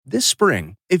This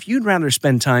spring, if you'd rather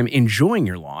spend time enjoying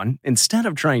your lawn instead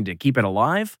of trying to keep it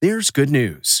alive, there's good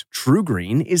news.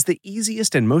 TruGreen is the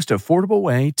easiest and most affordable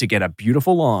way to get a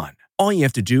beautiful lawn. All you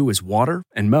have to do is water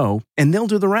and mow, and they'll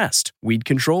do the rest. Weed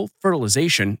control,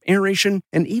 fertilization, aeration,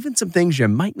 and even some things you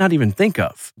might not even think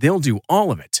of. They'll do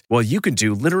all of it, while you can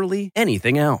do literally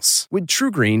anything else. With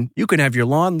TruGreen, you can have your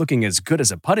lawn looking as good as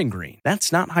a putting green.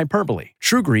 That's not hyperbole.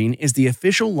 TruGreen is the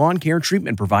official lawn care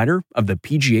treatment provider of the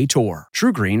PGA Tour.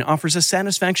 TruGreen offers a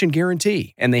satisfaction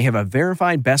guarantee, and they have a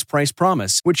verified best price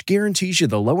promise, which guarantees you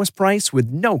the lowest price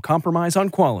with no compromise on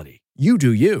quality. You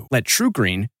do you. Let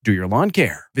TruGreen do your lawn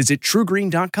care. Visit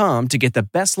TruGreen.com to get the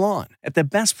best lawn at the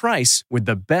best price with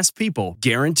the best people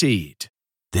guaranteed.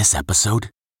 This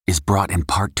episode is brought in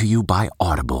part to you by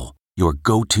Audible, your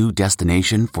go-to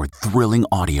destination for thrilling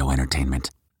audio entertainment.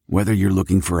 Whether you're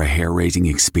looking for a hair-raising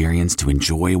experience to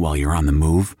enjoy while you're on the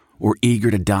move or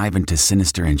eager to dive into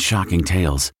sinister and shocking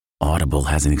tales, Audible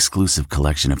has an exclusive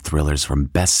collection of thrillers from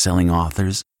best-selling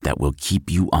authors that will keep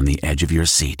you on the edge of your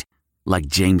seat. Like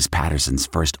James Patterson's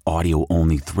first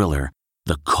audio-only thriller,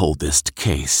 The Coldest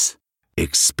Case.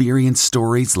 Experience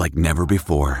stories like never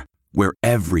before, where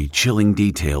every chilling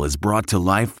detail is brought to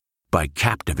life by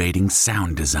captivating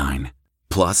sound design.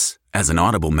 Plus, as an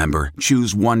Audible member,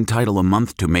 choose one title a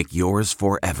month to make yours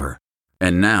forever.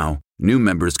 And now, new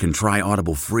members can try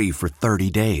Audible free for 30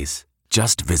 days.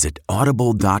 Just visit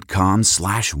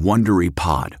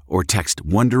audible.com/WonderyPod or text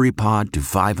WonderyPod to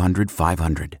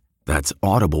 500-500. That's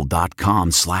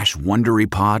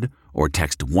audible.com/WonderyPod or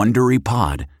text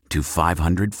WonderyPod to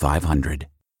 500-500.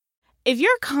 If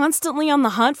you're constantly on the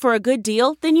hunt for a good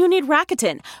deal, then you need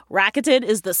Rakuten. Rakuten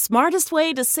is the smartest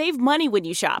way to save money when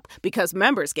you shop because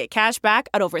members get cash back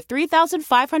at over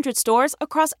 3,500 stores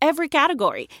across every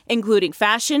category, including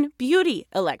fashion, beauty,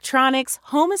 electronics,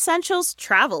 home essentials,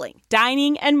 traveling,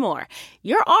 dining, and more.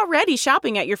 You're already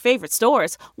shopping at your favorite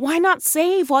stores. Why not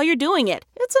save while you're doing it?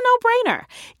 It's a no-brainer.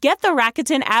 Get the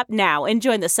Rakuten app now and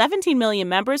join the 17 million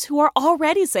members who are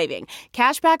already saving.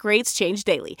 Cashback rates change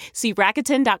daily. See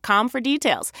Rakuten.com for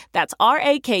details. That's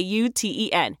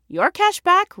Rakuten. Your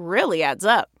cashback really adds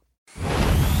up.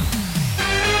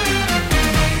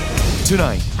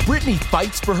 Tonight, Britney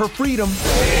fights for her freedom.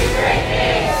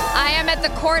 I am at the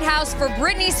courthouse for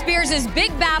Britney Spears'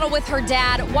 big battle with her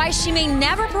dad, why she may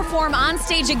never perform on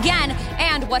stage again,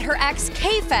 and what her ex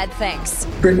K-Fed thinks.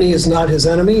 Britney is not his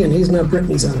enemy, and he's not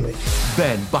Britney's enemy.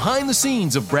 Then, behind the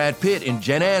scenes of Brad Pitt and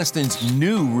Jen Aniston's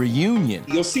new reunion.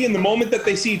 You'll see in the moment that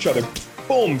they see each other,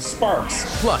 boom, sparks.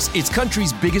 Plus, it's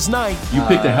country's biggest night. You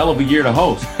picked a hell of a year to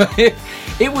host.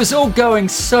 It was all going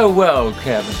so well,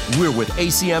 Kevin. We're with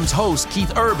ACM's host,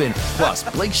 Keith Urban, plus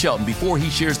Blake Shelton before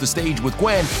he shares the stage with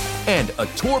Gwen, and a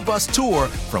tour bus tour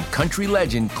from country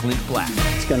legend Clint Black.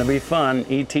 It's going to be fun.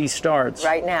 ET starts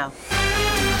right now.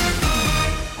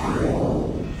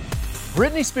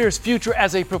 Britney Spears' future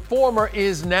as a performer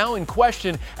is now in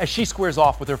question as she squares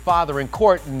off with her father in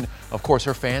court. And, of course,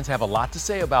 her fans have a lot to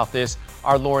say about this.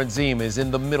 Our Lauren Ziem is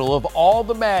in the middle of all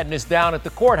the madness down at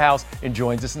the courthouse and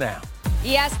joins us now.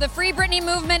 Yes, the Free Britney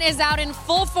movement is out in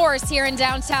full force here in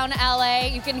downtown LA.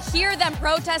 You can hear them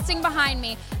protesting behind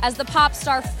me as the pop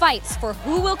star fights for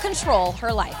who will control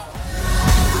her life.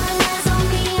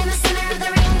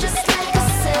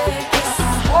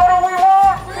 What do we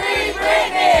want? Free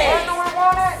Britney! When do we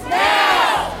want it?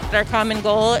 Now! Our common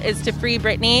goal is to free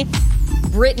Britney.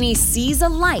 Britney sees a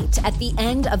light at the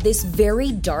end of this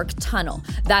very dark tunnel.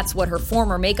 That's what her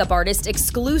former makeup artist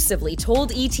exclusively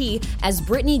told ET as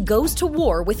Britney goes to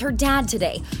war with her dad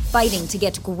today, fighting to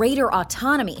get greater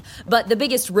autonomy. But the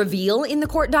biggest reveal in the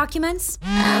court documents?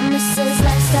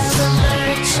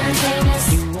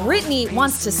 Britney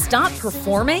wants to stop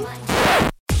performing?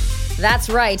 That's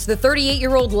right, the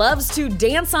 38-year-old loves to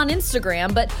dance on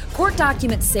Instagram, but court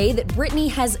documents say that Britney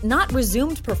has not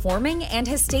resumed performing and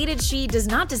has stated she does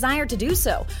not desire to do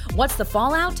so. What's the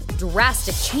fallout?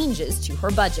 Drastic changes to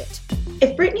her budget.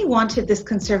 If Britney wanted this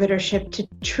conservatorship to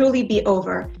truly be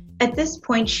over, at this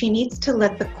point she needs to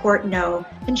let the court know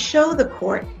and show the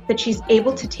court that she's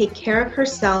able to take care of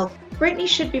herself. Britney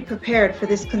should be prepared for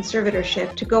this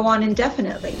conservatorship to go on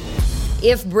indefinitely.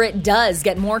 If Brit does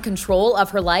get more control of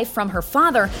her life from her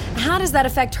father, how does that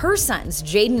affect her sons,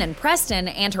 Jaden and Preston,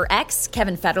 and her ex,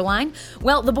 Kevin Federline?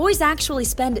 Well, the boys actually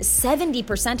spend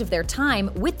 70% of their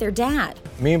time with their dad.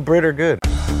 Me and Brit are good.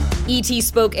 E.T.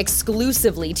 spoke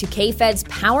exclusively to K-Fed's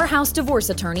powerhouse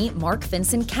divorce attorney, Mark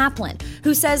Vincent Kaplan,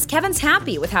 who says Kevin's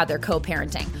happy with how they're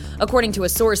co-parenting. According to a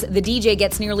source, the DJ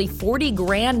gets nearly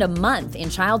 $40,000 a month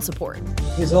in child support.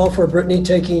 He's all for Britney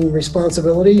taking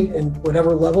responsibility in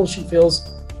whatever level she feels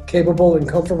capable and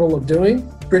comfortable of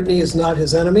doing. Britney is not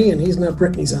his enemy, and he's not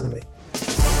Britney's enemy.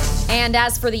 And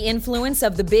as for the influence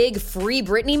of the big Free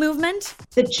Britney movement?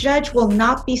 The judge will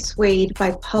not be swayed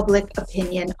by public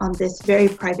opinion on this very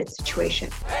private situation.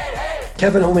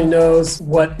 Kevin only knows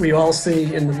what we all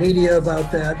see in the media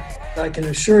about that. I can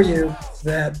assure you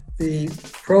that the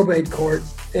probate court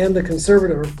and the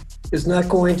conservator is not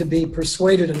going to be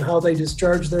persuaded in how they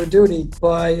discharge their duty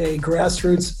by a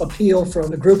grassroots appeal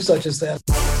from a group such as that.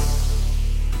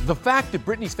 The fact that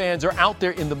Britney's fans are out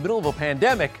there in the middle of a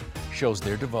pandemic shows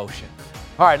their devotion.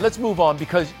 All right, let's move on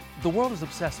because the world is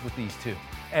obsessed with these two.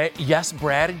 Yes,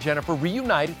 Brad and Jennifer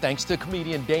reunited thanks to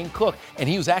comedian Dane Cook, and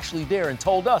he was actually there and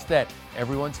told us that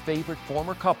everyone's favorite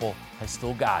former couple has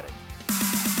still got it.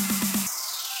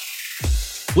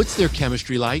 What's their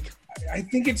chemistry like? I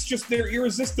think it's just they're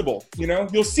irresistible. You know,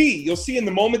 you'll see in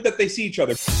the moment that they see each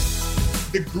other.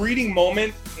 The greeting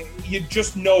moment, you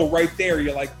just know right there.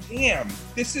 You're like, damn,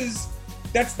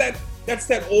 that's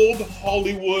that old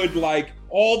Hollywood, like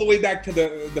all the way back to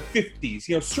the 50s.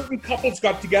 You know, certain couples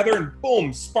got together and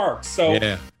boom, sparks. So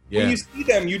when you see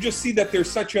them, you just see that there's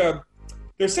such a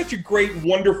great,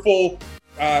 wonderful,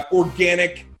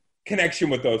 organic connection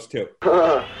with those two.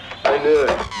 I knew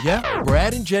it. Yeah,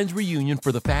 Brad and Jen's reunion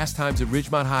for the Fast Times at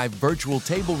Ridgemont High virtual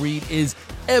table read is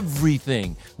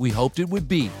everything we hoped it would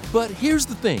be. But here's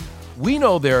the thing. We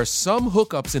know there are some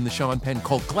hookups in the Sean Penn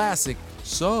cult classic,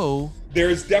 so...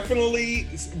 There's definitely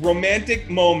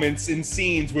romantic moments and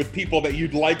scenes with people that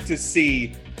you'd like to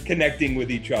see connecting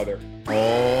with each other.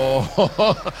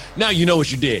 Oh, now you know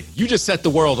what you did. You just set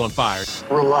the world on fire.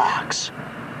 Relax.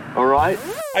 All right?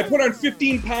 I put on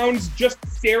 15 pounds just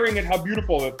staring at how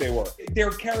beautiful that they were.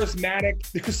 They're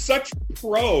charismatic. They're such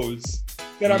pros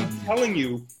that I'm telling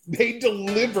you, they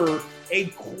deliver a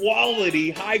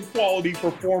high quality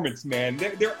performance, man.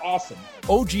 They're awesome.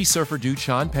 OG surfer dude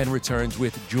Sean Penn returns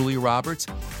with Julia Roberts,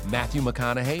 Matthew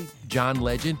McConaughey, John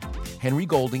Legend, Henry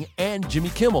Golding, and Jimmy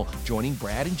Kimmel, joining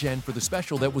Brad and Jen for the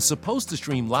special that was supposed to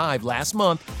stream live last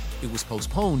month. It was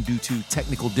postponed due to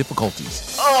technical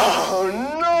difficulties. Oh,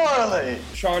 gnarly!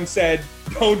 Sean said,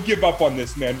 don't give up on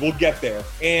this, man. We'll get there.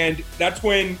 And that's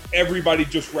when everybody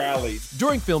just rallied.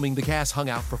 During filming, the cast hung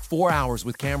out for 4 hours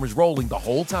with cameras rolling the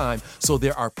whole time, so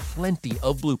there are plenty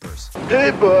of bloopers.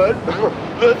 Hey, bud,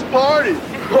 let's party.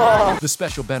 The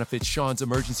special benefits Sean's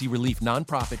emergency relief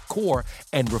nonprofit CORE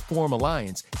and Reform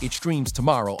Alliance. It streams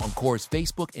tomorrow on CORE's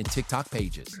Facebook and TikTok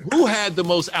pages. Who had the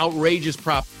most outrageous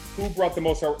prop? Who brought the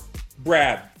most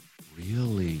Brad.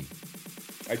 Really?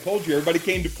 I told you, everybody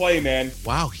came to play, man.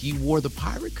 Wow, he wore the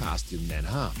pirate costume then,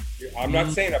 huh? I'm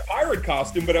not saying a pirate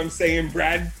costume, but I'm saying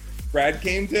Brad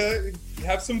came to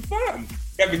have some fun.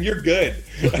 Kevin, you're good.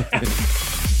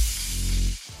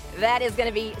 That is going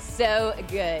to be so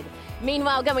good.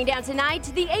 Meanwhile, going down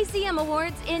tonight, the ACM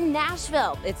Awards in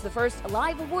Nashville. It's the first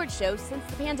live award show since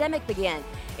the pandemic began.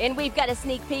 And we've got a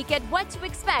sneak peek at what to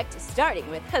expect, starting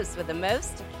with host with the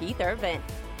most, Keith Urban.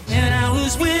 And I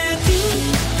was with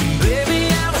you, baby,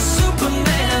 I was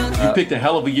Superman. You picked a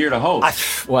hell of a year to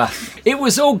host. Well, it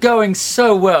was all going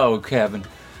so well, Kevin.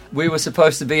 We were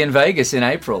supposed to be in Vegas in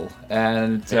April,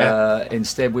 and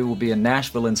instead we will be in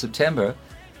Nashville in September.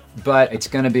 But it's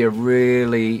going to be a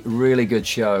really, really good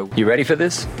show. You ready for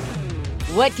this?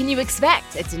 What can you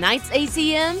expect at tonight's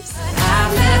ACMs?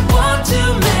 I've had one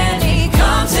too many,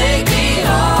 come take me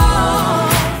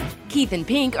home. Keith and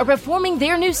Pink are performing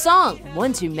their new song,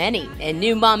 One Too Many, and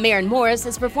new mom Maren Morris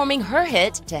is performing her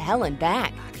hit, To Hell and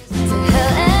Back.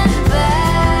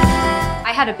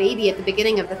 I had a baby at the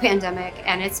beginning of the pandemic,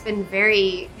 and it's been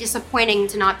very disappointing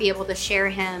to not be able to share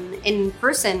him in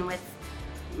person with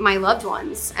my loved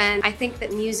ones. And I think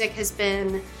that music has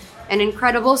been an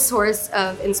incredible source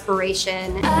of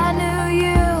inspiration. I knew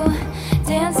you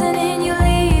dancing in your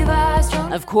Levi's.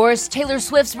 Of course, Taylor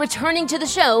Swift's returning to the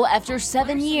show after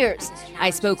 7 years. I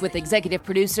spoke with executive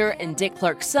producer and Dick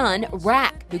Clark's son,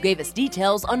 Rack, who gave us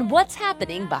details on what's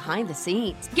happening behind the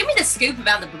scenes. Give me the scoop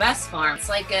about the Best Farm. It's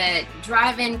like a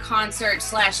drive-in concert /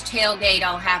 tailgate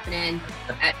all happening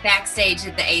backstage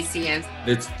at the ACMs.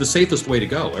 It's the safest way to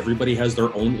go. Everybody has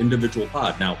their own individual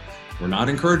pod. Now, we're not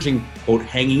encouraging, quote,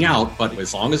 hanging out, but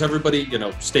as long as everybody,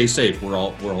 stays safe, we're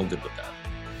all good with that.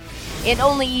 And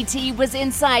only E.T. was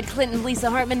inside Clinton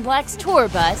Lisa Hartman Black's tour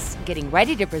bus, getting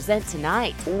ready to present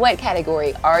tonight. What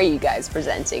category are you guys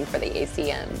presenting for the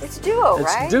ACMs? It's duo,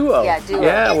 right? It's duo. Yeah, duo.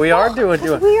 Yeah, we are doing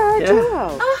duo. We are a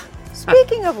duo.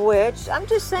 Speaking of which, I'm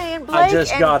just saying, Blake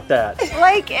got that.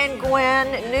 Blake and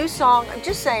Gwen, new song. I'm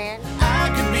just saying. I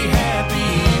can be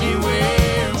happy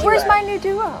anywhere. Where's my new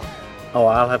duo? Oh,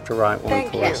 I'll have to write one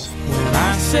Thank for you. us.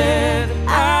 I said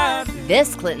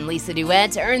This Clinton-Lisa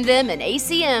duet earned them an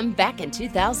ACM back in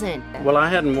 2000. Well, I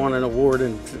hadn't won an award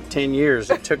in 10 years.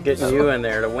 It took getting you in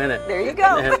there to win it. There you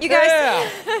go. And You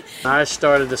guys. I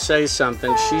started to say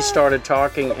something. She started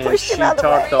talking, and she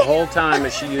talked the whole time,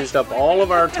 and she used up all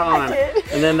of our time.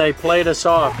 And then they played us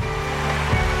off.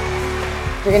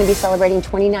 You're going to be celebrating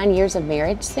 29 years of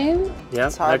marriage soon? Yeah,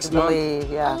 It's hard next to month.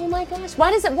 believe, yeah. Oh my gosh, why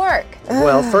does it work?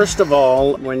 Well, first of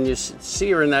all, when you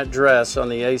see her in that dress on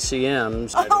the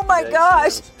ACMs. Oh my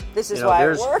gosh. This is why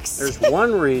it works. There's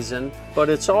one reason, but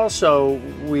it's also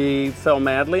we fell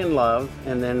madly in love,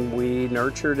 and then we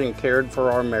nurtured and cared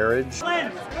for our marriage.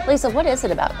 Lisa, what is it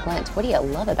about Clint? What do you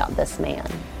love about this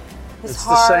man? It's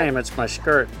the same. It's my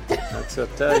skirt. That's what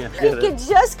I tell you. He can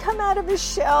just come out of his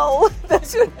shell.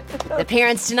 That's what. The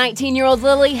parents to 19-year-old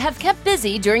Lily have kept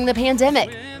busy during the pandemic.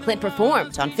 Clint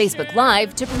performed on Facebook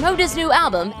Live to promote his new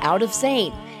album, Out of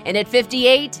Sane. And at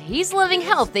 58, he's living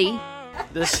healthy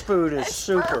This food is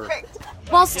super.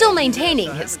 while still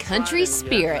maintaining his country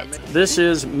spirit. This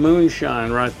is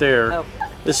moonshine right there.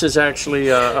 This is actually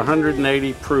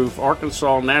 180 proof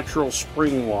Arkansas natural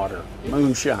spring water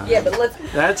moonshine. Yeah, but let's.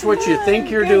 That's what you think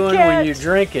you're doing when you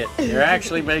drink it. You're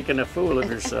actually making a fool of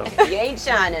yourself. You ain't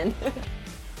shining.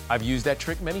 I've used that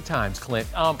trick many times, Clint.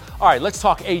 All right, let's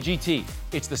talk AGT.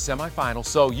 It's the semifinals,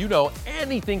 so you know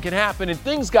anything can happen, and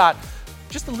things got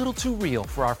just a little too real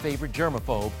for our favorite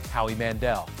germaphobe, Howie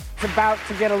Mandel. It's about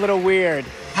to get a little weird.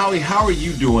 Howie, how are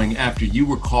you doing after you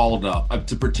were called up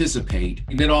to participate,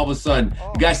 and then all of a sudden,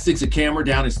 the guy sticks a camera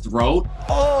down his throat?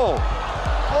 At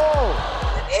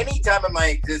any time in my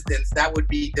existence, that would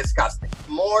be disgusting.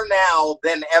 More now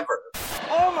than ever.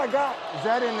 Oh my God, is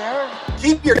that in there?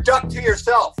 Keep your duck to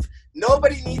yourself.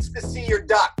 Nobody needs to see your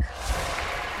duck.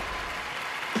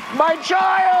 My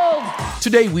child!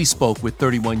 Today we spoke with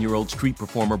 31-year-old street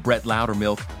performer Brett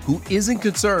Loudermilk, who isn't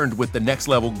concerned with the next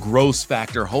level gross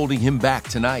factor holding him back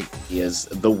tonight. He is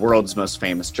the world's most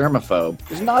famous germaphobe.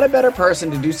 There's not a better person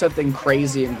to do something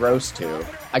crazy and gross to.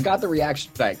 I got the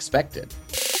reaction that I expected.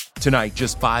 Tonight,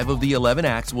 just 5 of the 11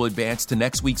 acts will advance to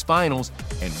next week's finals,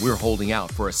 and we're holding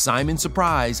out for a Simon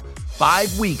surprise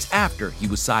 5 weeks after he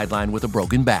was sidelined with a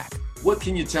broken back. What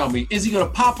can you tell me? Is he going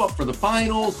to pop up for the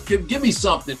finals? Give me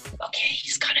something. Okay,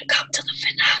 he's going to come to the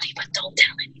finale, but don't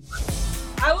tell anyone.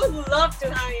 I would love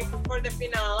to have him for the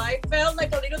finale. I felt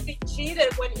like a little bit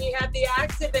cheated when he had the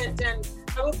accident, and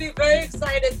I would be very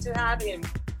excited to have him.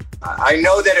 I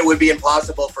know that it would be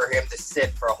impossible for him to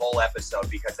sit for a whole episode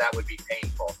because that would be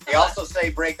painful. They also say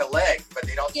break a leg, but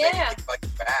they don't say anything about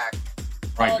your back.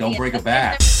 Right, don't break a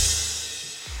back.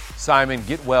 Simon,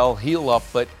 get well, heal up,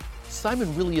 but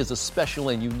Simon really is a special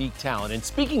and unique talent. And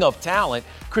speaking of talent,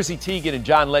 Chrissy Teigen and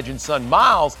John Legend's son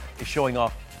Miles is showing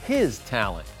off his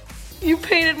talent. You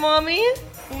painted Mommy?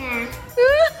 Yeah.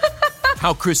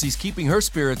 How Chrissy's keeping her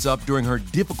spirits up during her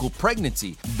difficult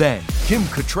pregnancy. Then, Kim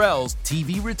Cattrall's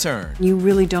TV return. You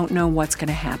really don't know what's going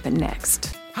to happen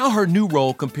next. How her new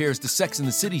role compares to Sex and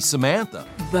the City's Samantha.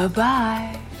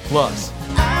 Bye-bye. Plus,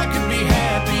 I could be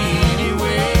happy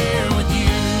anywhere with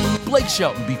you. Blake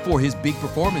Shelton before his big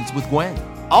performance with Gwen.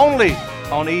 Only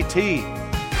on E.T.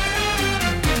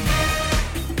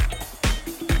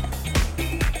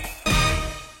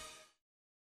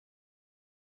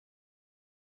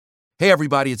 Hey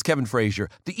everybody, it's Kevin Frazier.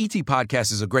 The ET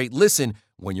Podcast is a great listen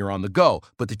when you're on the go,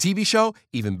 but the TV show,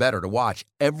 even better to watch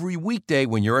every weekday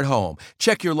when you're at home.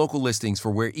 Check your local listings for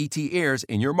where ET airs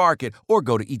in your market or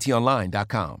go to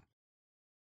etonline.com.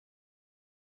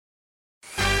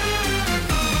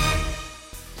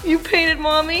 You painted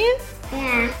Mommy?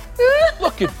 Yeah.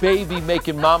 Look at baby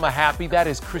making mama happy. That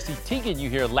is Chrissy Teigen you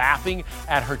hear laughing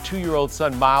at her 2-year-old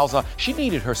son Miles. She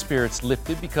needed her spirits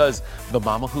lifted because the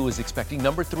mama who is expecting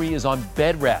number 3 is on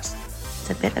bed rest. It's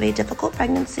a bit of a difficult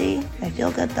pregnancy. I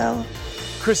feel good though.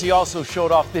 Chrissy also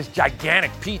showed off this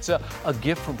gigantic pizza, a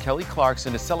gift from Kelly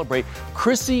Clarkson to celebrate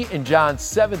Chrissy and John's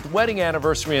 7th wedding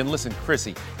anniversary. And listen,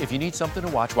 Chrissy, if you need something to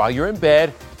watch while you're in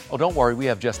bed, oh, don't worry, we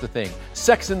have just the thing.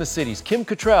 Sex and the City's Kim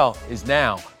Cattrall is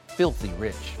now filthy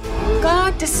rich.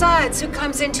 God decides who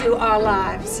comes into our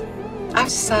lives. I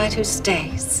decide who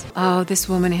stays. Oh, this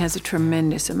woman has a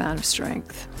tremendous amount of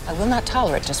strength. I will not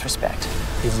tolerate disrespect.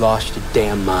 You've lost your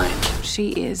damn mind.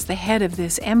 She is the head of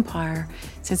this empire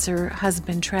since her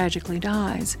husband tragically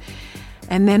dies.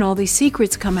 And then all these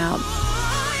secrets come out.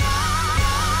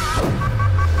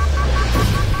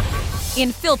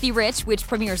 In Filthy Rich, which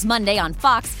premieres Monday on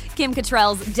Fox, Kim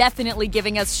Cattrall's definitely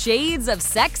giving us shades of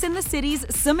Sex and the City's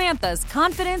Samantha's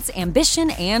confidence,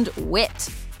 ambition, and wit.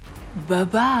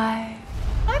 Bye-bye.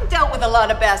 I've dealt with a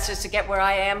lot of bastards to get where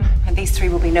I am, and these three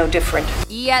will be no different.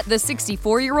 Yet the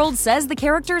 64-year-old says the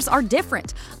characters are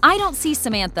different. I don't see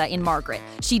Samantha in Margaret.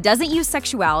 She doesn't use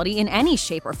sexuality in any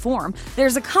shape or form.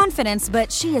 There's a confidence,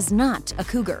 but she is not a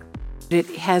cougar. It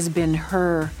has been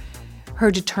her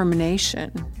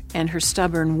determination and her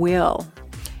stubborn will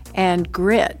and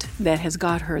grit that has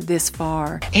got her this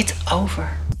far. It's over.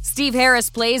 Steve Harris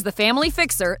plays the family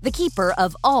fixer, the keeper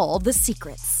of all the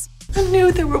secrets. I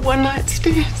knew there were one-night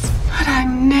stands, but I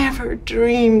never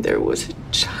dreamed there was a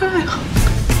child.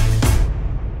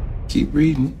 Keep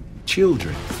reading.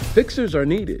 Children. Fixers are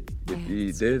needed.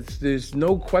 There's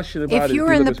no question about it. If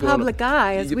you're in the public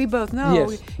eye, as we both know,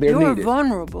 yes, you're needed.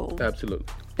 Vulnerable. Absolutely.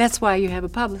 That's why you have a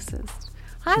publicist.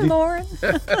 Hi, Lauren.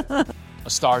 A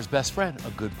star's best friend,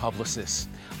 a good publicist.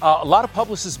 A lot of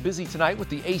publicists busy tonight with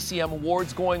the ACM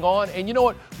Awards going on. And you know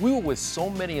what? We were with so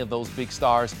many of those big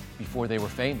stars before they were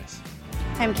famous.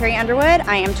 I'm Carrie Underwood.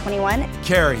 I am 21.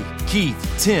 Carrie,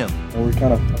 Keith, Tim. And we're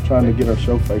kind of trying to get our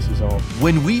show faces on.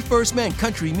 When we first met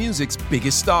country music's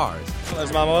biggest stars.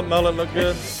 Does my mullet look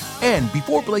good? And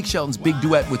before Blake Shelton's big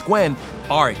duet with Gwen,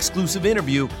 our exclusive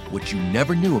interview, what you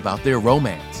never knew about their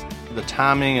romance. The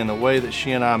timing and the way that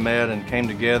she and I met and came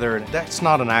together, that's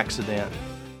not an accident.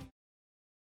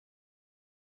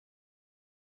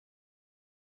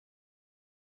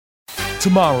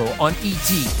 Tomorrow on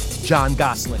E.T., John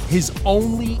Gosselin, his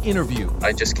only interview.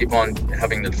 I just keep on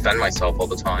having to defend myself all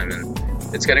the time, and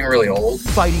it's getting really old.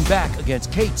 Fighting back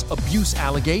against Kate's abuse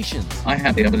allegations. I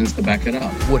have the evidence to back it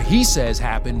up. What he says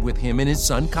happened with him and his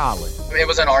son Colin. It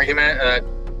was an argument that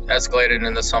escalated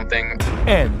into something.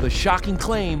 And the shocking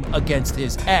claim against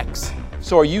his ex.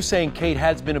 So are you saying Kate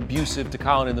has been abusive to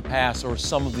Colin in the past, or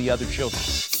some of the other children?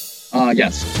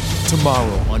 Yes.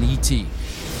 Tomorrow on E.T.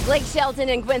 Blake Shelton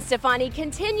and Gwen Stefani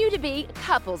continue to be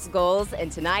couples goals,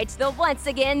 and tonight they'll once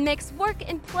again mix work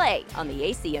and play on the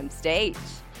ACM stage.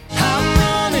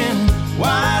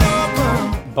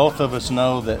 Both of us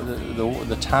know that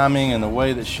the timing and the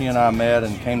way that she and I met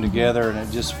and came together, and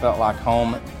it just felt like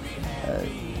home.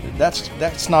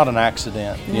 That's not an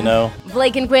accident, you know?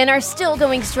 Blake and Gwen are still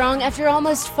going strong after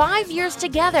almost 5 years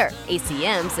together.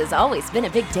 ACM's has always been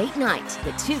a big date night,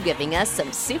 the two giving us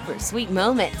some super sweet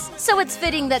moments. So it's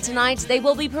fitting that tonight they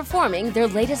will be performing their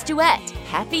latest duet,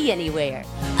 Happy Anywhere.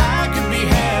 I can be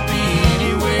happy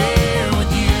anywhere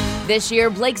with you. This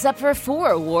year, Blake's up for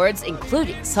 4 awards,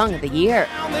 including Song of the Year.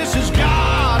 This is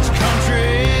God's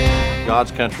country.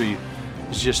 God's Country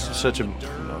is just such a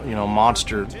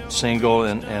monster single,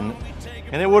 and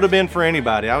it would have been for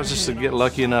anybody. I was just to get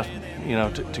lucky enough,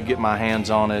 to get my hands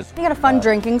on it. You got a fun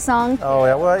drinking song? Oh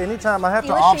yeah, well anytime I have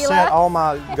to offset all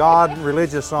my God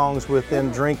religious songs with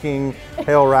them drinking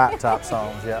hell right type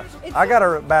songs, yeah. I got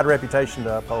a bad reputation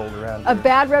to uphold around here. A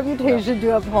bad reputation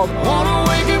to uphold. Wanna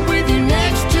wake up with you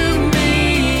next to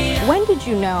me. When did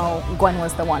you know Gwen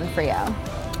was the one for you?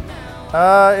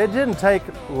 It didn't take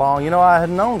long. I had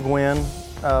known Gwen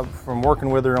from working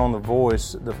with her on The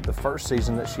Voice, the first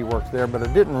season that she worked there, but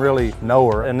I didn't really know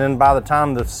her. And then by the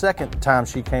time the second time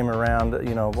she came around,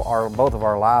 both of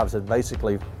our lives had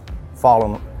basically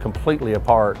fallen completely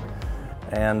apart.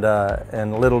 And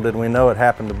little did we know it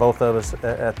happened to both of us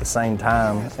at the same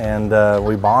time, and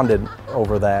we bonded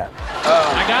over that.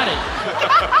 I got it.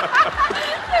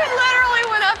 It literally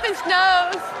went up his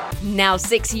nose. Now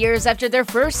 6 years after their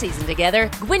first season together,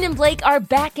 Gwen and Blake are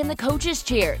back in the coaches'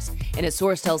 chairs. And a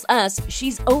source tells us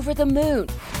she's over the moon.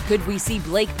 Could we see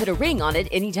Blake put a ring on it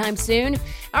anytime soon?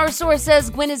 Our source says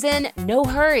Gwen is in no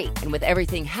hurry. And with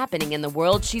everything happening in the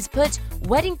world, she's put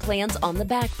wedding plans on the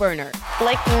back burner.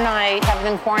 Blake and I have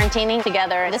been quarantining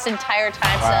together this entire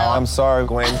time, Wow, I'm sorry,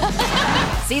 Gwen.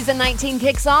 Season 19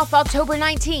 kicks off October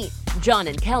 19th. John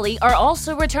and Kelly are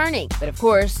also returning. But of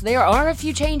course, there are a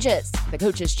few changes. The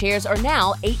coaches' chairs are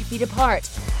now 8 feet apart,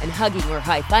 and hugging or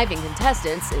high-fiving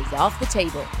contestants is off the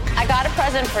table. I got a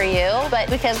present for you, but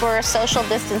because we're social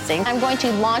distancing, I'm going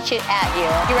to launch it at you.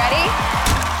 You ready?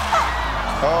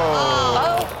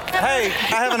 Oh. Hey,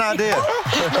 I have an idea.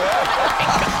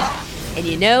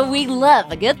 And we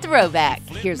love a good throwback.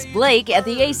 Here's Blake at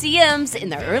the ACMs in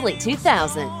the early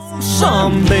 2000s.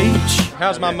 Some beach.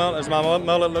 How's my mullet? Does my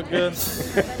mullet look good?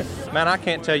 Man, I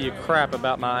can't tell you crap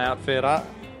about my outfit.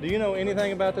 Do you know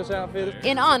anything about this outfit?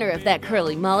 In honor of that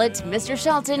curly mullet, Mr.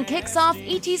 Shelton kicks off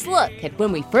E.T.'s look at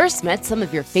when we first met some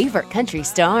of your favorite country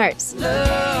stars.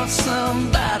 Love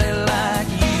somebody like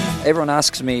you. Everyone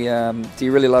asks me, do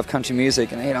you really love country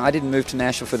music? And I didn't move to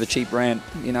Nashville for the cheap rent.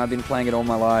 I've been playing it all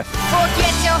my life.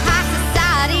 Forget your high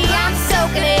society, I'm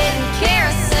soaking it in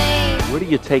kerosene. Where do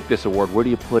you take this award? Where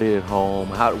do you put it at home?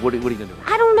 What are you going to do?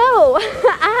 I don't know.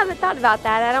 I haven't thought about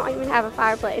that. I don't even have a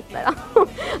fireplace, but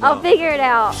I'll figure it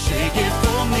out.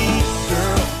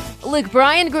 Luke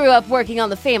Bryan grew up working on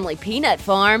the family peanut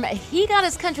farm. He got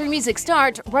his country music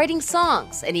start writing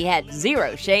songs, and he had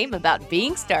zero shame about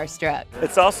being starstruck.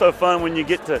 It's also fun when you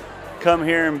get to come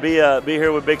here and be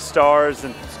here with big stars.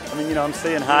 And I mean, I'm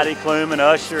seeing Heidi Klum and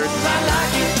Usher.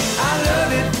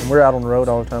 We're out on the road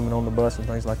all the time and on the bus and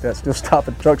things like that. Still stop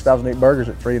at truck stops and eat burgers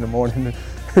at 3 in the morning.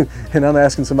 And I'm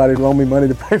asking somebody to loan me money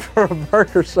to pay for a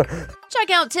burger. So. Check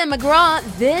out Tim McGraw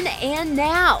then and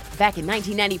now. Back in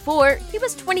 1994, he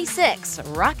was 26,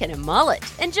 rocking a mullet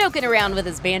and joking around with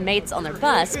his bandmates on their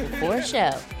bus before a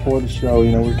show. For the show,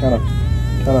 we're kind of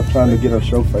trying to get our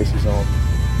show faces on.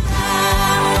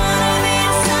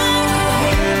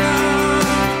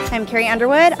 I'm Carrie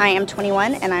Underwood. I am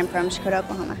 21 and I'm from Chakotay,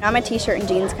 Oklahoma. I'm a t-shirt and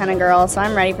jeans kind of girl, so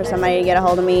I'm ready for somebody to get a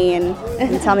hold of me and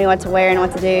tell me what to wear and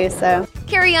what to do. So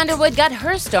Carrie Underwood got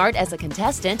her start as a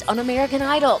contestant on American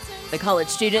Idol. The college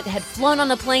student had flown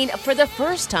on a plane for the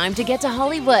first time to get to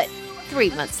Hollywood. 3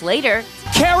 months later,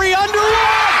 Carrie Underwood!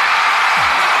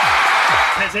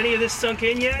 Has any of this sunk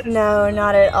in yet? no,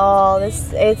 not at all.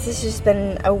 It's just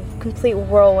been a complete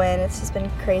whirlwind. It's just been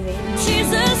crazy.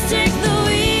 Jesus, take the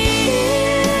wheel.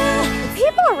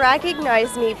 People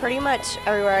recognize me pretty much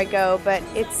everywhere I go, but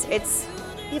it's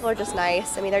people are just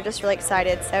nice. I mean, they're just really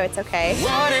excited, so it's okay.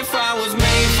 What if I was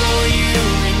made for you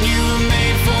and you were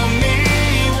made for me?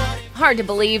 Hard to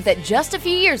believe that just a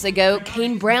few years ago,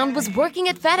 Kane Brown was working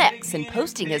at FedEx and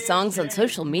posting his songs on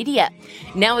social media.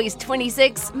 Now he's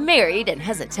 26, married, and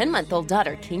has a 10-month-old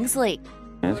daughter, Kingsley.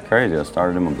 It's crazy. I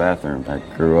started in my bathroom. I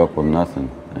grew up with nothing,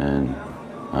 and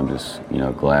I'm just,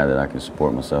 glad that I can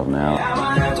support myself now.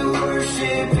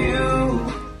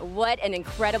 What an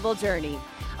incredible journey.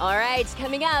 All right,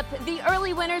 coming up, the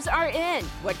early winners are in.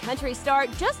 What country star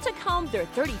just took home their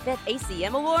 35th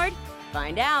ACM Award?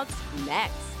 Find out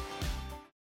next.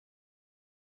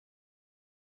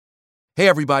 Hey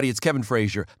everybody, it's Kevin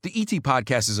Frazier. The ET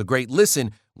Podcast is a great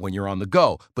listen when you're on the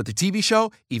go, but the TV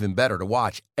show, even better to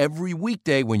watch every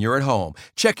weekday when you're at home.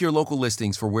 Check your local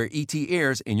listings for where ET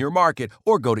airs in your market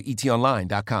or go to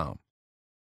etonline.com.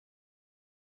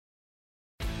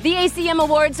 The ACM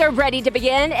Awards are ready to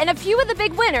begin, and a few of the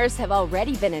big winners have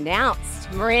already been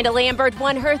announced. Miranda Lambert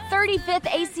won her 35th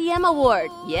ACM Award.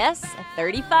 Yes,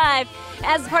 35.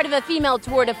 As part of a female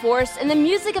tour de force in the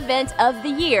music event of the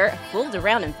year, Fooled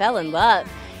Around and Fell in Love.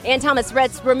 And Thomas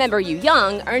Rhett's Remember You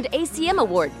Young earned ACM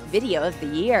Award Video of the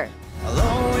Year.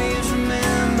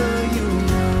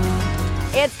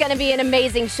 It's going to be an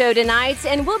amazing show tonight,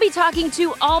 and we'll be talking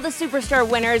to all the superstar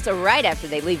winners right after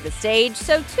they leave the stage,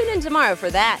 so tune in tomorrow for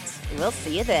that. We'll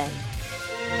see you then.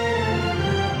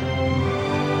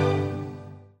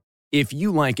 If you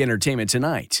like Entertainment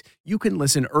Tonight, you can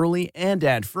listen early and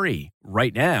ad-free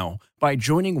right now by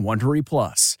joining Wondery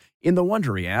Plus in the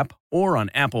Wondery app or on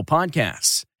Apple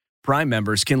Podcasts. Prime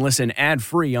members can listen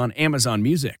ad-free on Amazon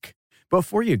Music.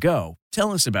 Before you go,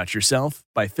 tell us about yourself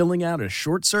by filling out a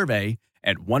short survey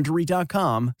at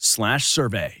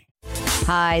Wondery.com/survey.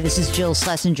 Hi, this is Jill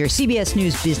Schlesinger, CBS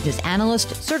News business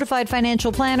analyst, certified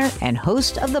financial planner, and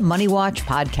host of the Money Watch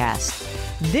podcast.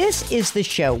 This is the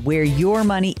show where your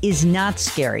money is not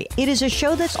scary. It is a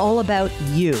show that's all about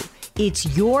you.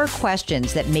 It's your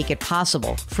questions that make it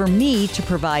possible for me to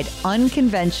provide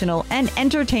unconventional and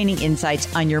entertaining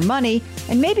insights on your money,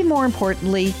 and maybe more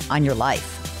importantly, on your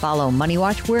life. Follow Money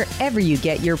Watch wherever you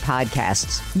get your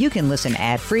podcasts. You can listen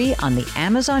ad-free on the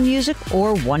Amazon Music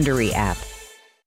or Wondery app.